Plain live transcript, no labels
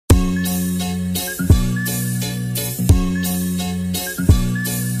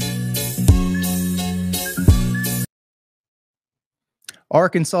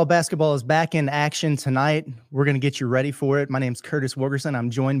Arkansas basketball is back in action tonight. We're going to get you ready for it. My name's Curtis Wilkerson. I'm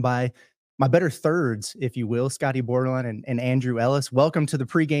joined by my better thirds, if you will, Scottie Bordelon and Andrew Ellis. Welcome to the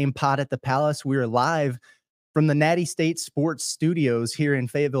pregame pod at the Palace. We are live from the Natty State Sports Studios here in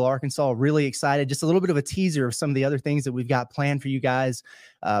Fayetteville, Arkansas. Really excited. Just a little bit of a teaser of some of the other things that we've got planned for you guys.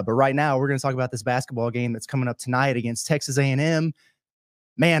 But right now, we're going to talk about this basketball game that's coming up tonight against Texas A&M.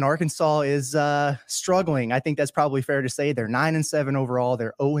 Man, Arkansas is struggling. I think that's probably fair to say. They're 9-7 overall.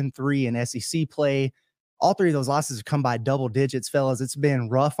 They're 0-3 in SEC play. All three of those losses have come by double digits, fellas. It's been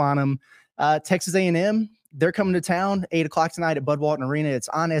rough on them. Texas A&M, they're coming to town 8 o'clock tonight at Bud Walton Arena. It's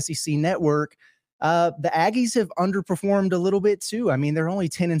on SEC Network. The Aggies have underperformed a little bit too. I mean, they're only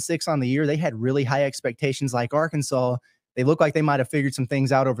 10-6 on the year. They had really high expectations like Arkansas. They look like they might have figured some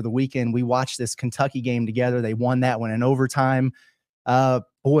things out over the weekend. We watched this Kentucky game together. They won that one in overtime.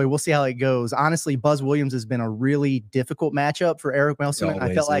 Boy, we'll see how it goes. Honestly, Buzz Williams has been a really difficult matchup for Eric Musselman.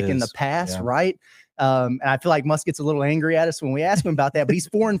 I felt like in the past, right? And I feel like Muss gets a little angry at us when we ask him about that, but he's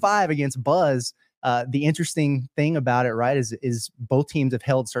 4-5 against Buzz. The interesting thing about it, right, is both teams have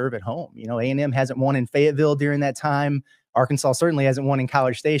held serve at home. You know, A&M hasn't won in Fayetteville during that time. Arkansas certainly hasn't won in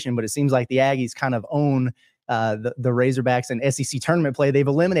College Station, but it seems like the Aggies kind of own the Razorbacks in SEC tournament play. They've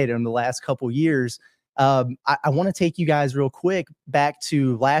eliminated them the last couple years. I want to take you guys real quick back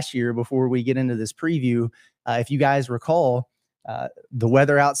to last year before we get into this preview. If you guys recall, the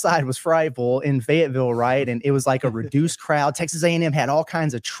weather outside was frightful in Fayetteville, right? And it was like a reduced crowd. Texas A&M had all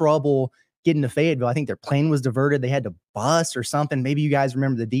kinds of trouble getting to Fayetteville. I think their plane was diverted. They had to bus or something. Maybe you guys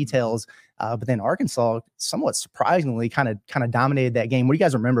remember the details. But then Arkansas, somewhat surprisingly, kind of dominated that game. What do you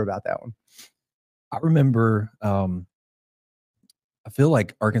guys remember about that one? I remember I feel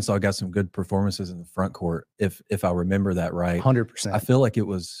like Arkansas got some good performances in the front court, if I remember that right. 100%. I feel like it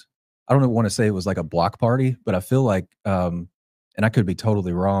was, I don't want to say it was like a block party, but I feel like, and I could be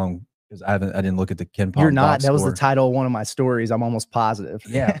totally wrong because I didn't look at the KenPom. You're not. That was the title of one of my stories. I'm almost positive.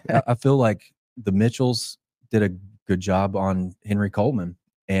 Yeah. I feel like the Mitchells did a good job on Henry Coleman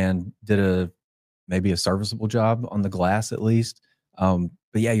and did maybe a serviceable job on the glass at least. But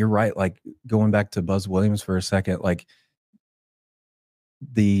yeah, you're right. Like going back to Buzz Williams for a second, like,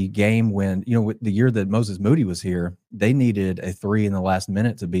 the game when, you know, the year that Moses Moody was here, they needed a 3 in the last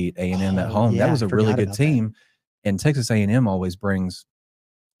minute to beat A&M at home. Yeah, that was a really good team. And Texas A&M always brings,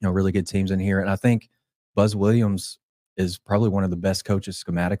 you know, really good teams in here. And I think Buzz Williams is probably one of the best coaches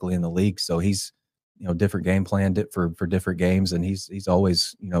schematically in the league. So he's, you know, different game plan for different games. And he's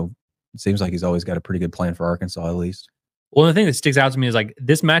always, you know, it seems like he's always got a pretty good plan for Arkansas at least. Well, the thing that sticks out to me is like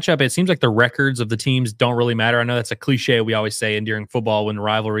this matchup, it seems like the records of the teams don't really matter. I know that's a cliche we always say during football when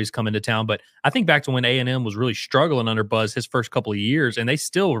rivalries come into town, but I think back to when A&M was really struggling under Buzz his first couple of years, and they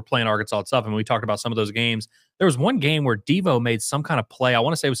still were playing Arkansas tough. And we talked about some of those games. There was one game where Devo made some kind of play. I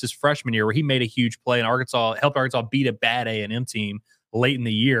want to say it was his freshman year where he made a huge play and Arkansas helped Arkansas beat a bad A&M team late in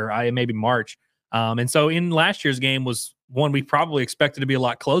the year, maybe March. And so in last year's game was one we probably expected to be a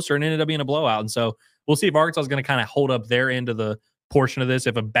lot closer and ended up being a blowout. And so we'll see if Arkansas is going to kind of hold up their end of the portion of this.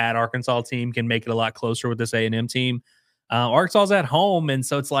 If a bad Arkansas team can make it a lot closer with this A&M team, Arkansas's at home, and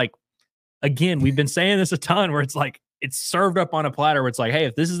so it's like, again, we've been saying this a ton, where it's like it's served up on a platter. Where it's like, hey,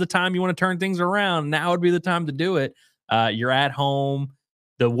 if this is the time you want to turn things around, now would be the time to do it. You're at home.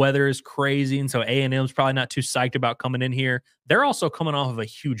 The weather is crazy, and so A&M's probably not too psyched about coming in here. They're also coming off of a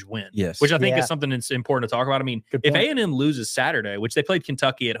huge win, yes, which I think is something that's important to talk about. I mean, if A&M loses Saturday, which they played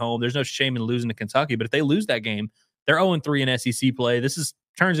Kentucky at home, there's no shame in losing to Kentucky, but if they lose that game, they're 0-3 in SEC play. This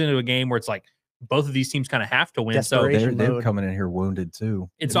turns into a game where it's like both of these teams kind of have to win. So they're coming in here wounded too.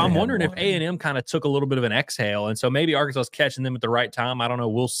 And so I'm wondering if A&M kind of took a little bit of an exhale, and so maybe Arkansas's catching them at the right time. I don't know.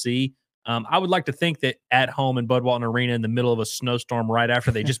 We'll see. I would like to think that at home in Bud Walton Arena in the middle of a snowstorm right after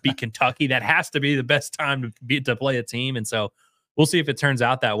they just beat Kentucky, that has to be the best time to play a team. And so we'll see if it turns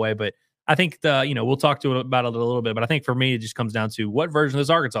out that way. But I think we'll talk about it a little bit. But I think for me, it just comes down to what version of this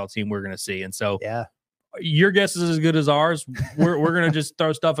Arkansas team we're going to see. And so your guess is as good as ours. We're going to just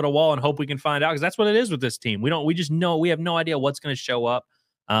throw stuff at a wall and hope we can find out, because that's what it is with this team. We just know we have no idea what's going to show up.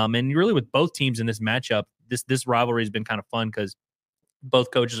 And really with both teams in this matchup, this rivalry has been kind of fun because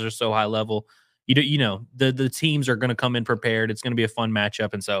both coaches are so high level. The teams are going to come in prepared. It's going to be a fun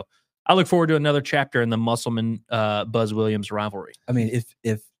matchup. And so I look forward to another chapter in the Musselman Buzz Williams rivalry. I mean,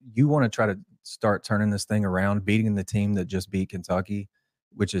 if you want to try to start turning this thing around, beating the team that just beat Kentucky,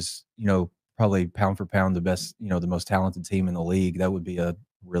 which is, you know, probably pound for pound the best, you know, the most talented team in the league, that would be a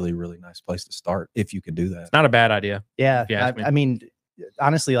really, really nice place to start if you could do that. It's not a bad idea. Yeah. I mean,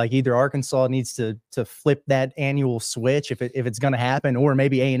 honestly, like either Arkansas needs to flip that annual switch if it's going to happen, or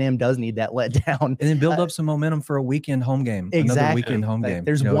maybe A&M does need that letdown and then build up some momentum for a weekend home game. Exactly. Another weekend home game.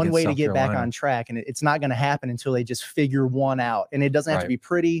 There's one way to South get Carolina. back on track, and it's not going to happen until they just figure one out. And it doesn't have to be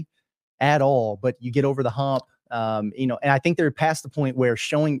pretty at all, but you get over the hump. And I think they're past the point where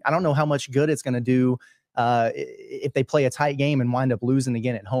I don't know how much good it's going to do if they play a tight game and wind up losing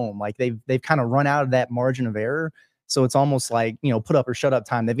again at home. Like they've kind of run out of that margin of error. So it's almost like, put up or shut up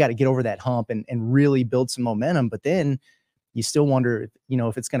time. They've got to get over that hump and really build some momentum. But then you still wonder,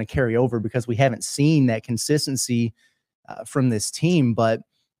 if it's going to carry over, because we haven't seen that consistency from this team. But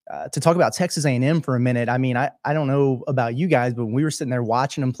to talk about Texas A&M for a minute, I mean, I don't know about you guys, but when we were sitting there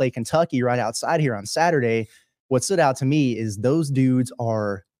watching them play Kentucky right outside here on Saturday, what stood out to me is those dudes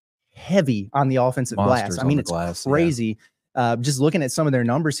are heavy on the offensive glass. I mean, it's crazy. Yeah. Just looking at some of their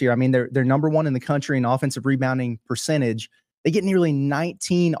numbers here, I mean, they're number one in the country in offensive rebounding percentage. They get nearly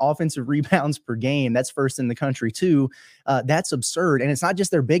 19 offensive rebounds per game. That's first in the country too. That's absurd. And it's not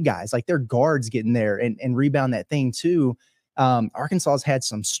just their big guys, like their guards getting there and rebound that thing too. Arkansas has had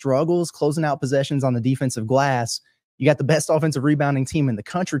some struggles closing out possessions on the defensive glass. You got the best offensive rebounding team in the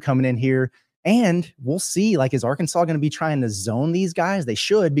country coming in here. And we'll see, like, is Arkansas going to be trying to zone these guys? They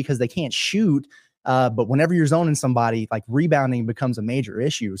should, because they can't shoot. But whenever you're zoning somebody, like, rebounding becomes a major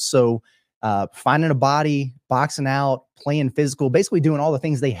issue. So finding a body, boxing out, playing physical, basically doing all the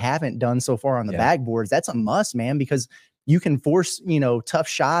things they haven't done so far on the backboards, that's a must, man, because you can force, tough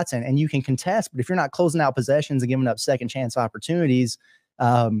shots and you can contest. But if you're not closing out possessions and giving up second chance opportunities,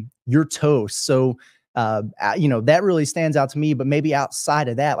 you're toast. So that really stands out to me. But maybe outside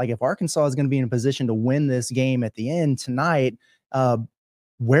of that, like if Arkansas is going to be in a position to win this game at the end tonight,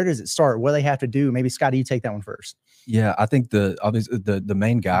 where does it start? What do they have to do? Maybe Scottie, you take that one first. Yeah, I think the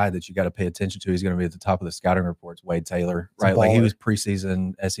main guy that you got to pay attention to is going to be at the top of the scouting reports, Wade Taylor, right? Like he was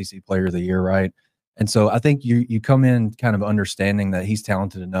preseason SEC Player of the Year, right? And so I think you come in kind of understanding that he's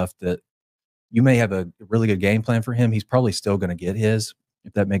talented enough that you may have a really good game plan for him. He's probably still going to get his,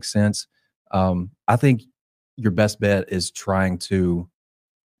 if that makes sense. I think your best bet is trying to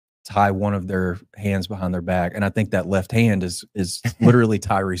tie one of their hands behind their back. And I think that left hand is literally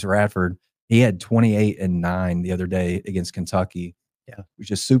Tyrese Radford. He had 28 and 9 the other day against Kentucky,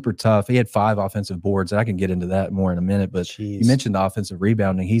 which is super tough. He had 5 offensive boards. I can get into that more in a minute, but you mentioned the offensive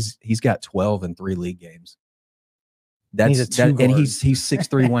rebounding. He's got 12 in 3 league games. And he's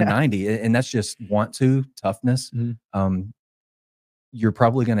 6'3", 190, and that's just toughness. Mm-hmm. You're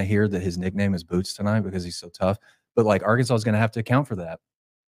probably going to hear that his nickname is Boots tonight because he's so tough. But like Arkansas is going to have to account for that.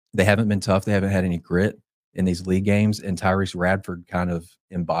 They haven't been tough. They haven't had any grit in these league games, and Tyrese Radford kind of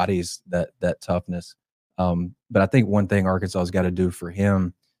embodies that toughness. But I think one thing Arkansas has got to do for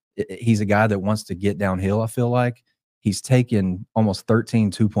him, he's a guy that wants to get downhill. I feel like he's taken almost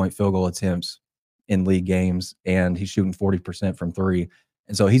 13 2-point field goal attempts in league games, and he's shooting 40% from 3.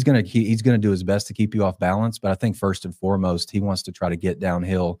 And so he's gonna do his best to keep you off balance. But I think first and foremost, he wants to try to get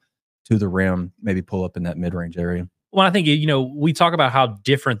downhill to the rim, maybe pull up in that mid-range area. Well, I think, we talk about how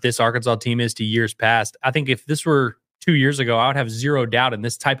different this Arkansas team is to years past. I think if this were 2 years ago, I would have zero doubt in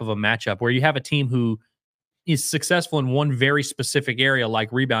this type of a matchup where you have a team who is successful in one very specific area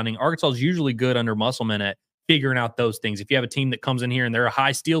like rebounding. Arkansas is usually good under Musselman at figuring out those things. If you have a team that comes in here and they're a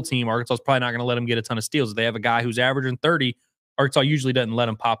high steal team, Arkansas is probably not going to let them get a ton of steals. If they have a guy who's averaging 30, Arkansas usually doesn't let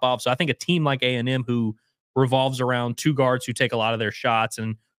them pop off. So I think a team like A&M who revolves around 2 guards who take a lot of their shots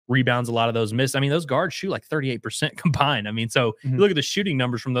and rebounds a lot of those misses. I mean, those guards shoot like 38% combined. I mean, so you look at the shooting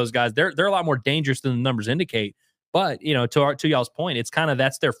numbers from those guys, they're a lot more dangerous than the numbers indicate. But, to y'all's point, it's kind of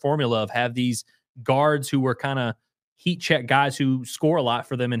that's their formula of have these guards who were kind of heat check guys who score a lot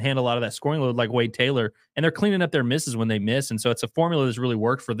for them and handle a lot of that scoring load like Wade Taylor, and they're cleaning up their misses when they miss. And so it's a formula that's really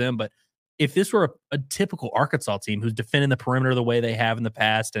worked for them. But if this were a typical Arkansas team who's defending the perimeter the way they have in the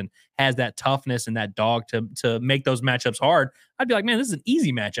past and has that toughness and that dog to make those matchups hard, I'd be like, man, this is an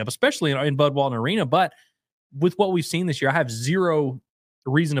easy matchup, especially in Bud Walton Arena. But with what we've seen this year, I have zero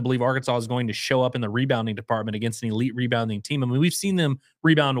reason to believe Arkansas is going to show up in the rebounding department against an elite rebounding team. I mean, we've seen them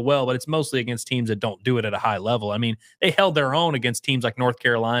rebound well, but it's mostly against teams that don't do it at a high level. I mean, they held their own against teams like North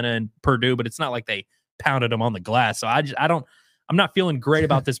Carolina and Purdue, but it's not like they pounded them on the glass. So I'm not feeling great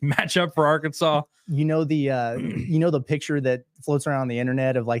about this matchup for Arkansas. The picture that floats around on the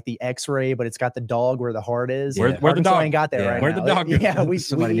internet of like the X-ray, but it's got the dog where the heart is. Where the dog ain't got that right where now. The dog goes. Yeah,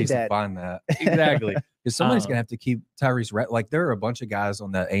 somebody we needs that. to find that. Exactly. Because somebody's gonna have to keep Tyrese like there are a bunch of guys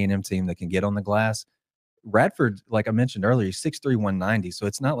on that A&M team that can get on the glass. Radford, like I mentioned earlier, he's 6'3", 190, so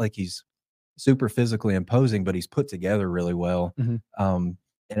it's not like he's super physically imposing, but he's put together really well. Mm-hmm.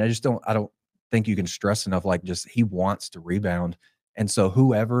 And I don't think you can stress enough, like just he wants to rebound. And so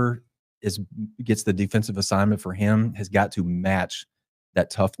whoever gets the defensive assignment for him has got to match that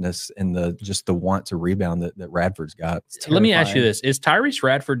toughness and the want to rebound that Radford's got. Let me ask you this. Is Tyrese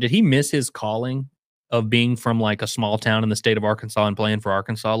Radford, did he miss his calling of being from like a small town in the state of Arkansas and playing for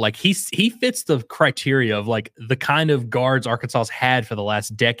Arkansas? Like he fits the criteria of like the kind of guards Arkansas's had for the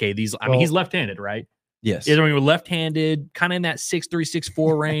last decade. I mean, he's left-handed, right? Yes. Either when you're left-handed, kind of in that 6'3",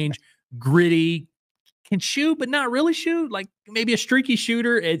 6'4" range, gritty, can shoot, but not really shoot. Like maybe a streaky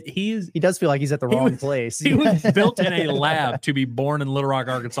shooter. He does feel like he's at the wrong place. He was built in a lab to be born in Little Rock,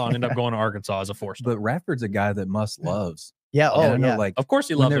 Arkansas, and end up going to Arkansas as a four-star. But Radford's a guy that Musk loves. Yeah. Oh, yeah. Like, of course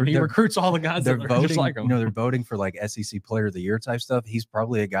he loves him. He recruits all the guys that are just like him. They're voting for like SEC Player of the Year type stuff. He's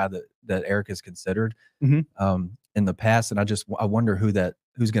probably a guy that Eric has considered in the past. And I wonder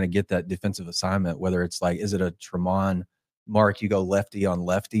who's going to get that defensive assignment. Whether it's like, is it a Tremont Mark? You go lefty on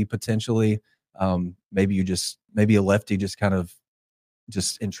lefty potentially. Maybe a lefty just kind of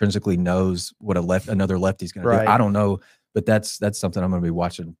intrinsically knows what another lefty's going to do. I don't know, but that's something I'm going to be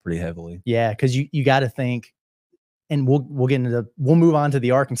watching pretty heavily. Yeah, because you got to think. And we'll move on to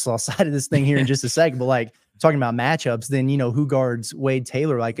the Arkansas side of this thing here in just a second. But like talking about matchups, then who guards Wade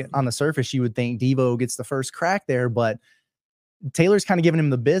Taylor? Like on the surface, you would think Devo gets the first crack there, but Taylor's kind of given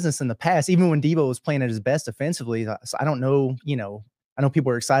him the business in the past, even when Devo was playing at his best defensively. So I don't know, I know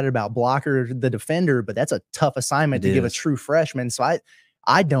people are excited about Blocker, the defender, but that's a tough assignment to give a true freshman. So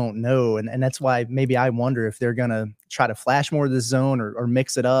I don't know, and that's why maybe I wonder if they're gonna try to flash more of this zone or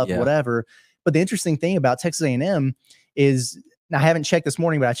mix it up, whatever. But the interesting thing about Texas A&M is, now I haven't checked this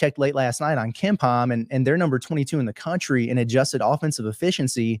morning, but I checked late last night on KenPom, and they're number 22 in the country in adjusted offensive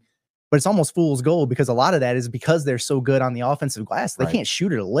efficiency. But it's almost fool's gold because a lot of that is because they're so good on the offensive glass. They can't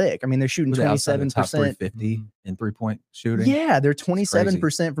shoot it a lick. I mean, they're shooting 27%. 350 in 3-point shooting. Yeah, they're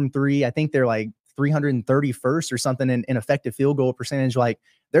 27% from three. I think they're like 331st or something in effective field goal percentage. Like,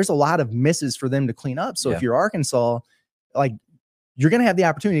 there's a lot of misses for them to clean up. So if you're Arkansas, like, you're going to have the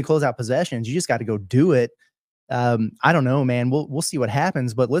opportunity to close out possessions. You just got to go do it. I don't know, man. We'll see what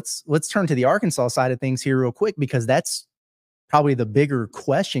happens. But let's turn to the Arkansas side of things here real quick, because that's probably the bigger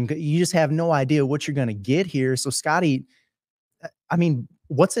question. You just have no idea what you're going to get here. So, Scottie, I mean,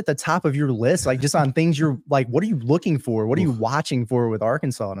 what's at the top of your list? Like, just on things you're like, what are you looking for? What are you watching for with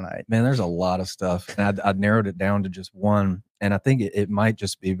Arkansas tonight? Man, there's a lot of stuff. And I narrowed it down to just one. And I think it might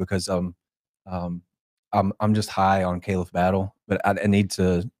just be because I'm just high on Caleb Battle, but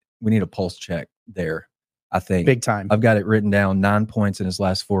we need a pulse check there. I think big time. I've got it written down, 9 points in his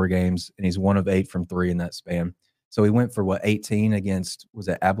last 4 games, and he's 1 of 8 from 3 in that span. So he went for 18 against, was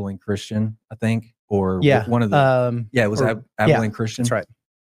it Abilene Christian, I think, or one of the, it was Abilene Christian. That's right.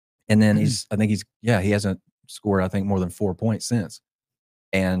 And then he hasn't scored, I think, more than 4 points since,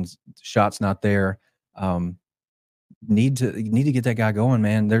 and shots not there. Need to get that guy going,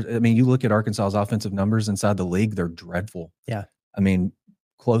 man. You look at Arkansas's offensive numbers inside the league, they're dreadful. Yeah. I mean,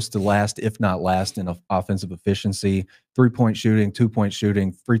 close to last, if not last, in offensive efficiency, 3-point shooting, 2-point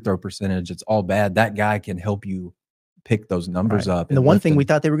shooting, free throw percentage. It's all bad. That guy can help you pick those numbers up. And the one thing we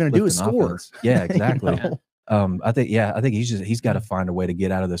thought they were going to do is score. Offense. Yeah, exactly. I think he's got to find a way to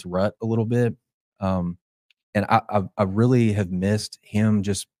get out of this rut a little bit. And I really have missed him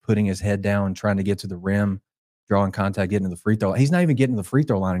just putting his head down, trying to get to the rim, drawing contact, getting to the free throw. He's not even getting to the free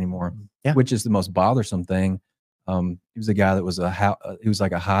throw line anymore, which is the most bothersome thing. He was a guy that was he was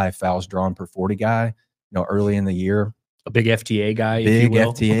like a high fouls drawn per 40 guy, early in the year. A big FTA guy. Big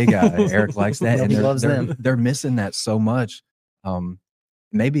FTA guy. Eric likes that. And he loves them. They're missing that so much.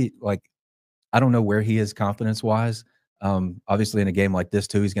 Maybe like, I don't know where he is confidence wise. Obviously in a game like this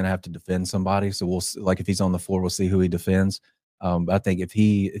too, he's going to have to defend somebody. So we'll if he's on the floor, we'll see who he defends. But I think if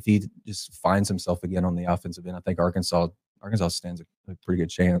he just finds himself again on the offensive end, I think Arkansas stands a pretty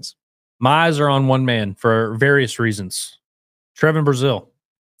good chance. My eyes are on one man for various reasons. Trevin Brazil.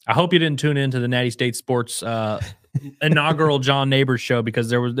 I hope you didn't tune into the Natty State Sports inaugural John Neighbors show,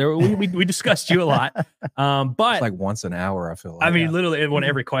 because we discussed you a lot. But it's like once an hour, I feel like. I mean, literally, when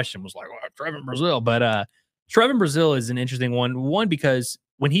every question was like, Trevin Brazil. But Trevin Brazil is an interesting one. One, because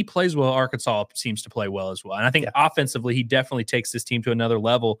when he plays well, Arkansas seems to play well as well. And I think offensively, he definitely takes this team to another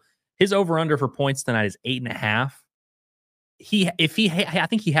level. His over-under for points tonight is 8.5. I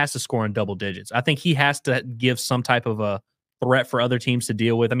think he has to score in double digits. I think he has to give some type of a threat for other teams to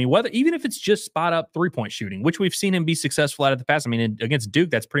deal with. I mean, even if it's just spot up 3-point shooting, which we've seen him be successful at the past. I mean, against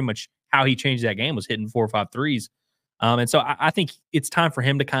Duke, that's pretty much how he changed that game, was hitting 4 or 5 threes. And so I think it's time for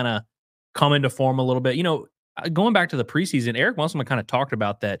him to kind of come into form a little bit. Going back to the preseason, Eric Musselman kind of talked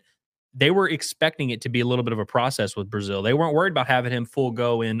about that. They were expecting it to be a little bit of a process with Brazil. They weren't worried about having him full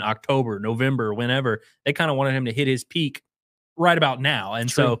go in October, November, whenever. They kind of wanted him to hit his peak right about now. And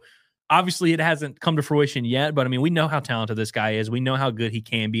True. so obviously it hasn't come to fruition yet, but I mean, we know how talented this guy is. We know how good he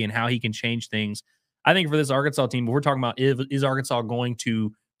can be and how he can change things. I think for this Arkansas team, we're talking about is Arkansas going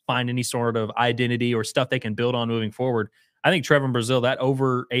to find any sort of identity or stuff they can build on moving forward. I think Trevin Brazile, that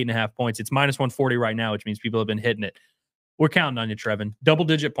over 8.5 points, it's minus 140 right now, which means people have been hitting it. We're counting on you, Trevin.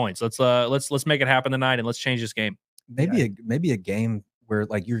 Double-digit points. Let's make it happen tonight and let's change this game. Maybe a game where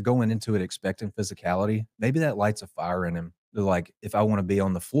like you're going into it expecting physicality. Maybe that lights a fire in him. They're like, if I want to be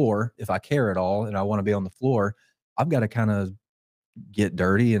on the floor, if I care at all, and I want to be on the floor, I've got to kind of get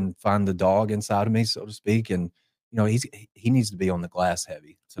dirty and find the dog inside of me, so to speak. And he needs to be on the glass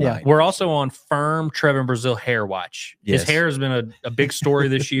heavy tonight. Yeah, we're also on firm Trevin Brazile hair watch. His hair has been a big story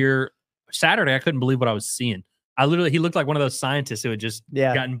this year. Saturday, I couldn't believe what I was seeing. He looked like one of those scientists who had just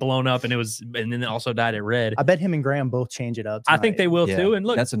gotten blown up and then also dyed it red. I bet him and Graham both change it up tonight. I think they will too. And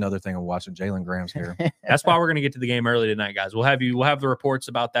look, that's another thing I'm watching Jalen Graham's hair. That's why we're going to get to the game early tonight, guys. We'll have the reports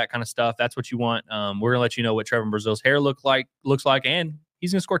about that kind of stuff. That's what you want. We're going to let you know what Trevin Brazile's hair looks like, and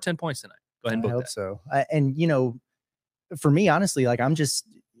he's going to score 10 points tonight. Go ahead and book I hope that. so. And for me, honestly, like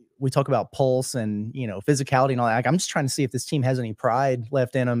we talk about pulse and physicality and all that. Like, I'm just trying to see if this team has any pride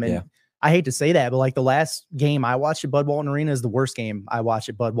left in them. And I hate to say that, but like the last game I watched at Bud Walton Arena is the worst game I watched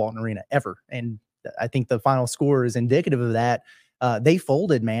at Bud Walton Arena ever. And I think the final score is indicative of that. They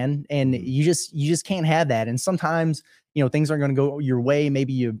folded, man. And you just can't have that. And sometimes, things aren't going to go your way.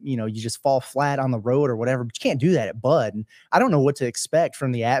 Maybe you just fall flat on the road or whatever, but you can't do that at Bud. And I don't know what to expect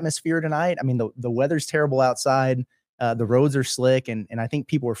from the atmosphere tonight. I mean, the weather's terrible outside. The roads are slick. And I think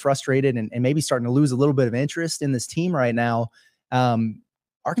people are frustrated and maybe starting to lose a little bit of interest in this team right now.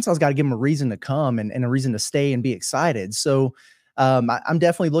 Arkansas's got to give them a reason to come and a reason to stay and be excited. So I'm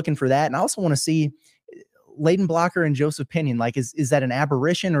definitely looking for that. And I also want to see Layden Blocker and Joseph Pinion. Like, is that an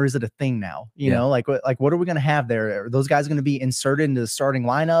aberration or is it a thing now? You know, like what are we going to have there? Are those guys going to be inserted into the starting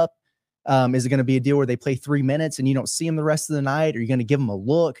lineup? Is it going to be a deal where they play 3 minutes and you don't see them the rest of the night? Are you going to give them a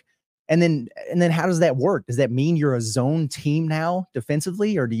look? And then how does that work? Does that mean you're a zone team now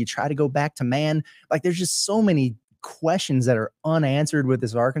defensively, or do you try to go back to man? Like, there's just so many questions that are unanswered with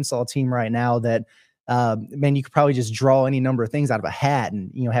this Arkansas team right now that, man, you could probably just draw any number of things out of a hat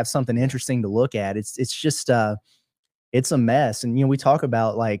and, have something interesting to look at. It's just, it's a mess. And, we talk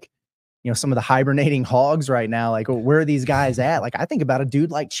about like, some of the hibernating hogs right now, like where are these guys at? Like, I think about a dude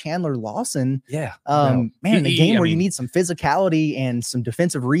like Chandler Lawson. Yeah. Man, the game where you need some physicality and some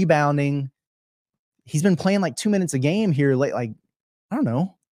defensive rebounding. He's been playing like 2 minutes a game here. Like, I don't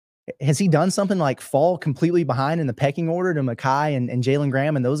know. Has he done something like fall completely behind in the pecking order to Makai and Jalen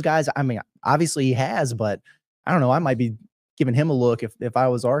Graham and those guys? I mean, obviously he has, but I don't know. I might be giving him a look if I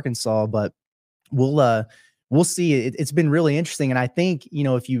was Arkansas, but we'll see. It's been really interesting. And I think,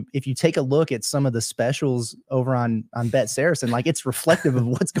 if you take a look at some of the specials over on Bet Saracen, like it's reflective of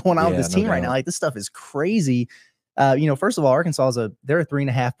what's going on with this team right now. Like, this stuff is crazy. First of all, Arkansas they're a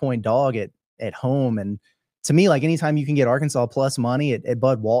 3.5 point dog at home. And to me, like anytime you can get Arkansas plus money at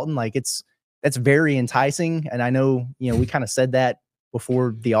Bud Walton, like that's very enticing. And I know, we kind of said that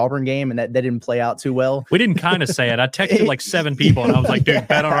before the Auburn game and that didn't play out too well. We didn't kind of say it. I texted like 7 people and I was like, dude,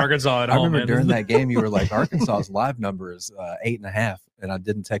 bet on Arkansas at home. I remember during that game, you were like, Arkansas's live number is 8.5. And I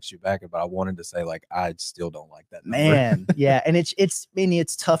didn't text you back, but I wanted to say like, I still don't like that number. Man. Yeah. And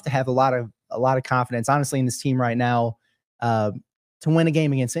it's tough to have a lot of confidence, honestly, in this team right now, to win a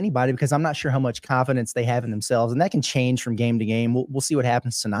game against anybody, because I'm not sure how much confidence they have in themselves, and that can change from game to game. We'll see what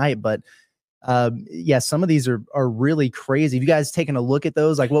happens tonight, but some of these are really crazy. Have you guys taken a look at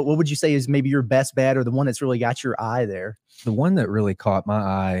those? Like, what would you say is maybe your best bet or the one that's really got your eye there? The one that really caught my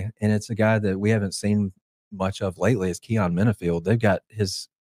eye, and it's a guy that we haven't seen much of lately, is Keon Minifield. They've got his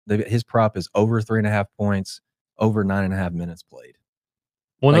prop is over 3.5 points, over 9.5 minutes played.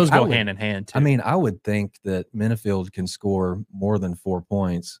 Well, those go hand in hand too. I mean, I would think that Minifield can score more than 4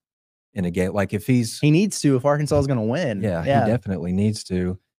 points in a game. Like, he needs to, if Arkansas is going to win. Yeah, he definitely needs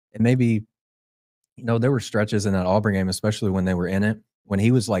to. And maybe, there were stretches in that Auburn game, especially when they were in it, when he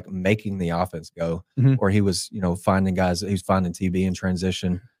was like making the offense go, or he was, finding guys, he was finding TB in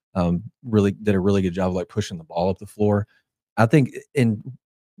transition. Really did a really good job of like pushing the ball up the floor. I think, and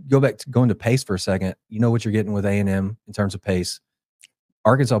going to pace for a second, what you're getting with A&M in terms of pace.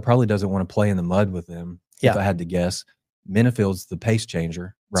 Arkansas probably doesn't want to play in the mud with them, if I had to guess. Minifield's the pace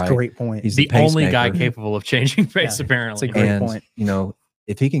changer, right? That's a great point. He's the only guy capable of changing pace, apparently. That's a great point.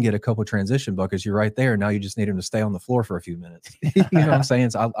 If he can get a couple transition buckets, you're right there. Now you just need him to stay on the floor for a few minutes. You know what I'm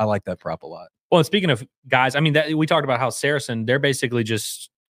saying? So I like that prop a lot. Well, and speaking of guys, I mean, we talked about how Saracen, they're basically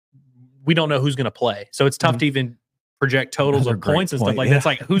we don't know who's going to play. So it's tough to even project totals of points and stuff like that. It's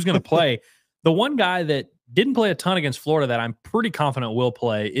like, who's going to play? The one guy that didn't play a ton against Florida that I'm pretty confident will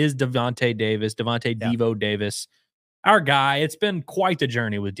play is Devontae Devo Davis. Our guy, it's been quite the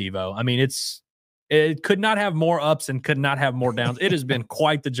journey with Devo. I mean, it could not have more ups and could not have more downs. It has been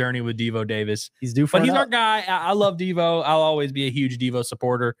quite the journey with Devo Davis. He's due for But he's our guy. I love Devo. I'll always be a huge Devo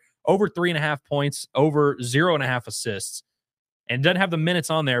supporter. Over 3.5 points, over 0.5 assists. And doesn't have the minutes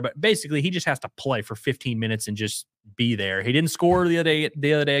on there, but basically he just has to play for 15 minutes and just be there. He didn't score the other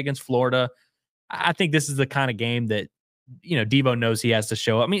day against Florida. I think this is the kind of game that, you know, Devo knows he has to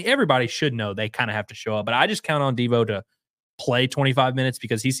show up. I mean, everybody should know they kind of have to show up, but I just count on Devo to play 25 minutes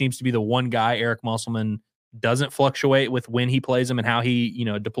because he seems to be the one guy Eric Musselman doesn't fluctuate with when he plays him and how he, you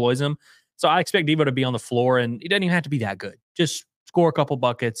know, deploys him. So I expect Devo to be on the floor, and he doesn't even have to be that good. Just score a couple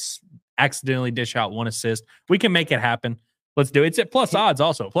buckets, accidentally dish out 1 assist. We can make it happen. Let's do it. It's at plus odds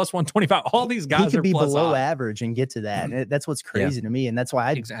also, plus 125. All these guys he could are be plus below odds. average and get to that. And that's what's crazy to me. And that's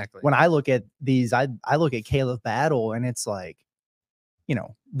why Exactly. when I look at these, I look at Caleb Battle, and it's like, you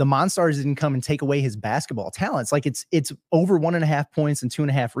know, the Monstars didn't come and take away his basketball talents. Like it's over 1.5 points and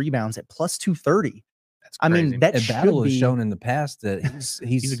 2.5 rebounds at plus 230. I mean, that Battle has shown in the past that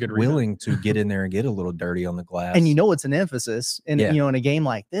he's a good willing to get in there and get a little dirty on the glass. And you know, it's an emphasis. And, you know, in a game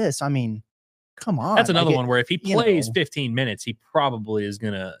like this, I mean, come on. That's another one where if he plays 15 minutes, he probably is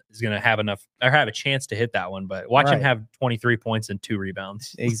gonna have enough or have a chance to hit that one. But watch him have 23 points and 2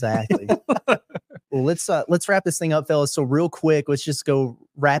 rebounds. Exactly. Well, let's wrap this thing up, fellas. So real quick, let's just go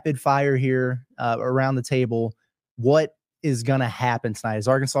rapid fire here around the table. What is gonna happen tonight? Is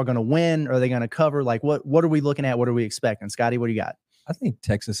Arkansas gonna win? Are they gonna cover? Like what are we looking at? What are we expecting? Scotty, what do you got? I think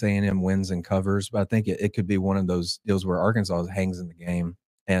Texas A&M wins and covers, but I think it could be one of those deals where Arkansas hangs in the game.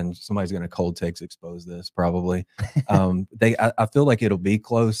 And somebody's going to cold takes expose this probably. I feel like it'll be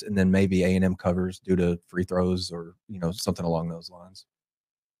close, and then maybe A&M covers due to free throws or, you know, something along those lines.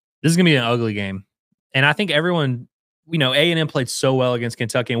 This is going to be an ugly game. And I think everyone, you know, A&M played so well against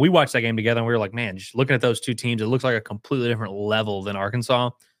Kentucky, and we watched that game together, and we were like, man, just looking at those two teams, it looks like a completely different level than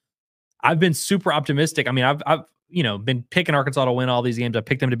Arkansas. I've been super optimistic. I mean, I've you know, been picking Arkansas to win all these games. I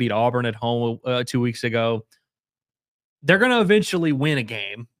picked them to beat Auburn at home 2 weeks ago. They're going to eventually win a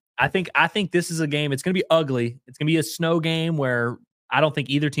game. I think this is a game. It's going to be ugly. It's going to be a snow game where I don't think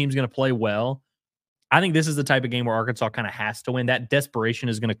either team's going to play well. I think this is the type of game where Arkansas kind of has to win. That desperation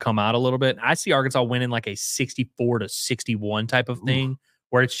is going to come out a little bit. I see Arkansas winning like a 64-61 type of thing,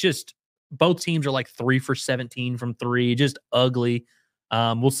 where it's just both teams are like 3 for 17 from 3, just ugly.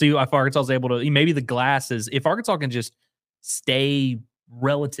 We'll see if Arkansas is able to. Maybe the glasses. If Arkansas can just stay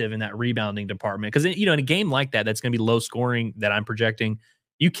relative in that rebounding department, because you know, in a game like that, that's going to be low scoring that I'm projecting,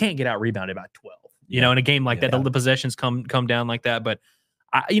 you can't get out rebounded by 12. You know, in a game like that, the possessions come down like that. But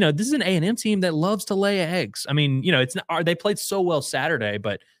you know, this is an A&M team that loves to lay eggs. I mean, you know, it's not, they played so well Saturday,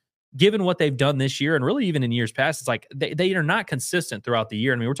 but given what they've done this year, and really even in years past, it's like they are not consistent throughout the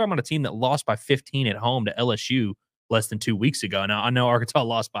year. I mean, we're talking about a team that lost by 15 at home to LSU less than 2 weeks ago. Now I know Arkansas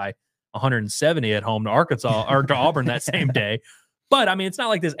lost by 170 at home to Arkansas or to Auburn that same day. But, I mean, it's not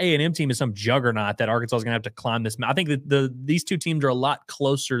like this A&M team is some juggernaut that Arkansas is going to have to climb this. I think that these two teams are a lot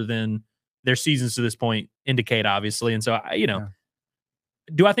closer than their seasons to this point indicate, obviously. And so, you know,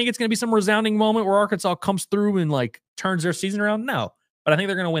 do I think it's going to be some resounding moment where Arkansas comes through and, like, turns their season around? No. But I think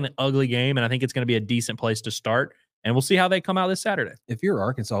they're going to win an ugly game, and I think it's going to be a decent place to start. And we'll see how they come out this Saturday. If you're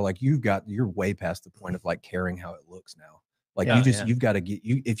Arkansas, like, you're way past the point of, like, caring how it looks now. Like you've got to get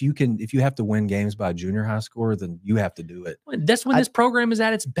if you have to win games by a junior high score, then you have to do it. That's when this program is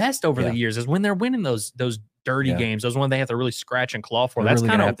at its best over the years, is when they're winning those dirty games. Those ones they have to really scratch and claw for. That's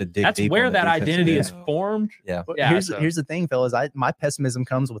really kind of that's where that identity is formed. Yeah. Here's the thing, fellas. My pessimism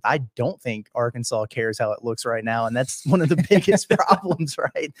comes with I don't think Arkansas cares how it looks right now, and that's one of the biggest problems,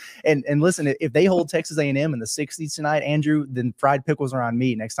 right? And listen, if they hold Texas A&M in the 60s tonight, Andrew, then fried pickles are on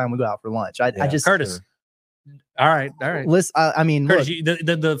me next time we go out for lunch. I just Curtis. All right. Listen, I mean, Curtis, look,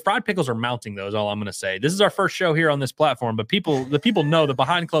 the fried pickles are mounting, though, is all I'm going to say. This is our first show here on this platform, but the people know that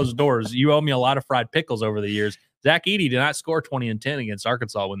behind closed doors, you owe me a lot of fried pickles over the years. Zach Edey did not score 20 and 10 against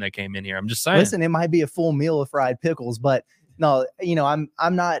Arkansas when they came in here. I'm just saying. Listen, it might be a full meal of fried pickles, but no, you know,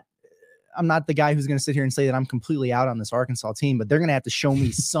 I'm not the guy who's going to sit here and say that I'm completely out on this Arkansas team, but they're going to have to show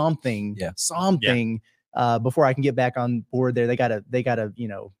me something, before I can get back on board there. They gotta, you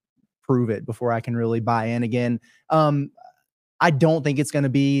know, prove it before I can really buy in again. I don't think it's going to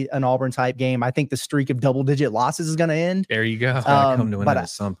be an Auburn type game. I think the streak of double-digit losses is going to end. There you go. It's gotta come to an end at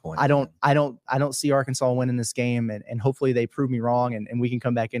some point. I don't see Arkansas winning this game, and hopefully they prove me wrong, and we can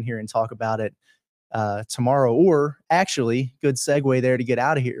come back in here and talk about it tomorrow. Or actually, good segue there to get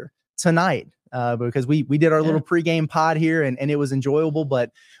out of here tonight. because we did our little pregame pod here and it was enjoyable,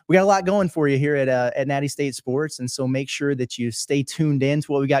 but we got a lot going for you here at Natty State Sports. And so make sure that you stay tuned in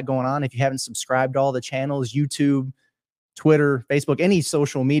to what we got going on. If you haven't subscribed to all the channels, YouTube, Twitter, Facebook, any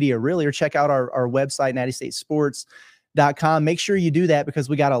social media really, or check out our website, nattystatesports.com. Make sure you do that because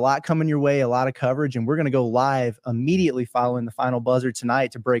we got a lot coming your way, a lot of coverage, and we're going to go live immediately following the final buzzer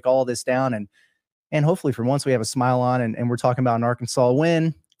tonight to break all this down. And hopefully for once we have a smile on and we're talking about an Arkansas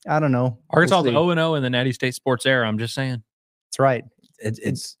win. I don't know. Arkansas is 0-0 in the Natty State Sports era. I'm just saying. That's right.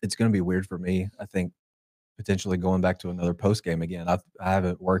 It's going to be weird for me. I think potentially going back to another post game again. I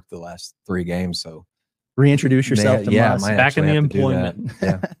haven't worked the last 3 games, so reintroduce yourself to us. Back in the employment.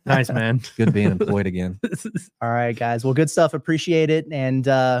 Yeah. Nice, man. Good being employed again. All right, guys. Well, good stuff. Appreciate it. And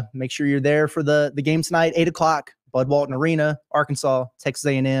make sure you're there for the game tonight, 8 o'clock, Bud Walton Arena, Arkansas, Texas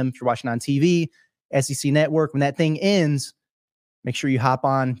A&M. If you're watching on TV, SEC Network. When that thing ends, make sure you hop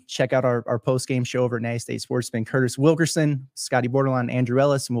on, check out our post-game show over at Natty State Sports. It's been Curtis Wilkerson, Scottie Bordelon, Andrew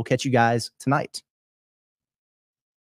Ellis, and we'll catch you guys tonight.